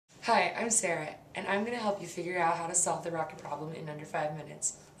Hi, I'm Sarah, and I'm going to help you figure out how to solve the rocket problem in under 5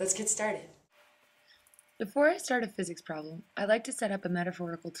 minutes. Let's get started. Before I start a physics problem, I like to set up a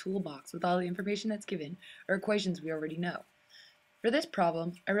metaphorical toolbox with all the information that's given, or equations we already know. For this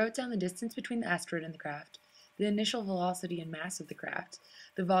problem, I wrote down the distance between the asteroid and the craft, the initial velocity and mass of the craft,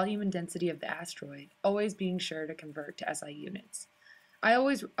 the volume and density of the asteroid, always being sure to convert to SI units. I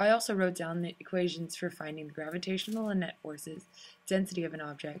also wrote down the equations for finding the gravitational and net forces, density of an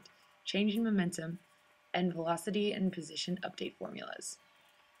object, change in momentum, and velocity and position update formulas.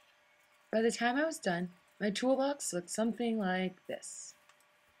 By the time I was done, my toolbox looked something like this.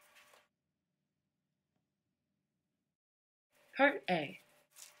 Part A.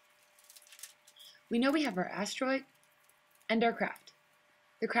 We know we have our asteroid and our craft.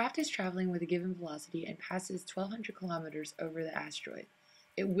 The craft is traveling with a given velocity and passes 1,200 kilometers over the asteroid.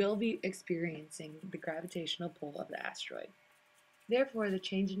 It will be experiencing the gravitational pull of the asteroid. Therefore, the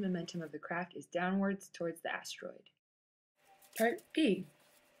change in momentum of the craft is downwards towards the asteroid. Part B.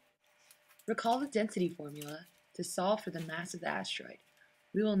 Recall the density formula to solve for the mass of the asteroid.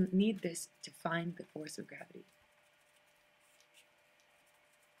 We will need this to find the force of gravity.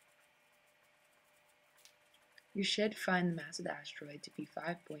 You should find the mass of the asteroid to be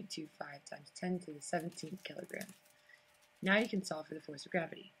 5.25 times 10 to the 17th kilograms. Now you can solve for the force of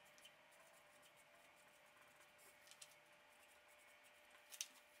gravity.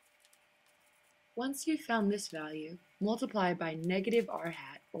 Once you've found this value, multiply by negative r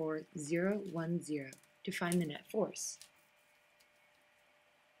hat, or 010, to find the net force.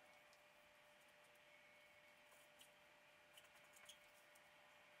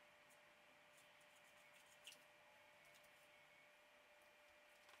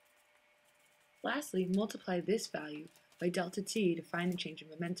 Lastly, multiply this value by delta t to find the change in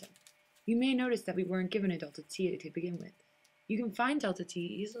momentum. You may notice that we weren't given a delta t to begin with. You can find delta t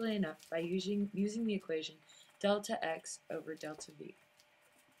easily enough by using the equation delta x over delta v.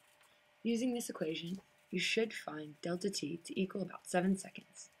 Using this equation, you should find delta t to equal about 7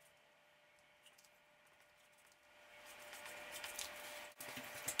 seconds.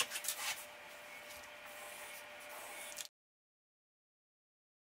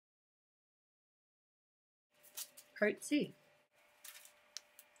 Part C.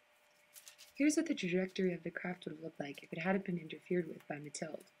 Here's what the trajectory of the craft would have looked like if it hadn't been interfered with by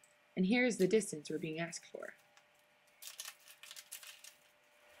Mathilde. And here is the distance we're being asked for.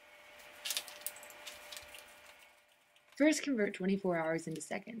 First, convert 24 hours into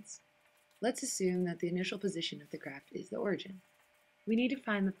seconds. Let's assume that the initial position of the craft is the origin. We need to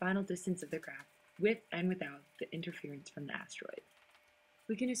find the final distance of the craft with and without the interference from the asteroid.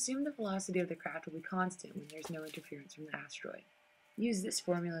 We can assume the velocity of the craft will be constant when there's no interference from the asteroid. Use this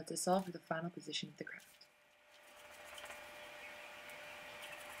formula to solve for the final position of the craft.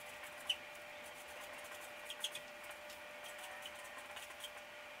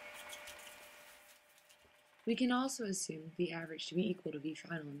 We can also assume V average to be equal to V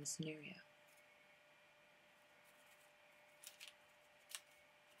final in this scenario.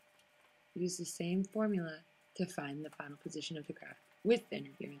 Use the same formula to find the final position of the craft with the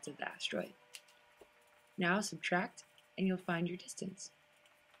interference of the asteroid. Now subtract and you'll find your distance.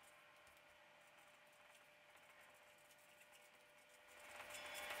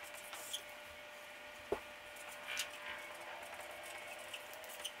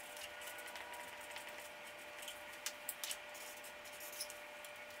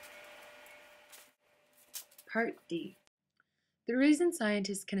 Part D. The reason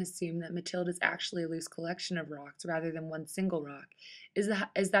scientists can assume that Mathilde is actually a loose collection of rocks rather than one single rock is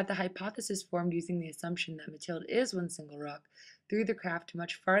that the hypothesis formed using the assumption that Mathilde is one single rock threw the craft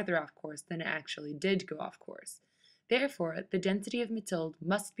much farther off course than it actually did go off course. Therefore, the density of Mathilde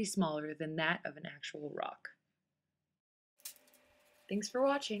must be smaller than that of an actual rock. Thanks for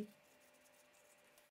watching.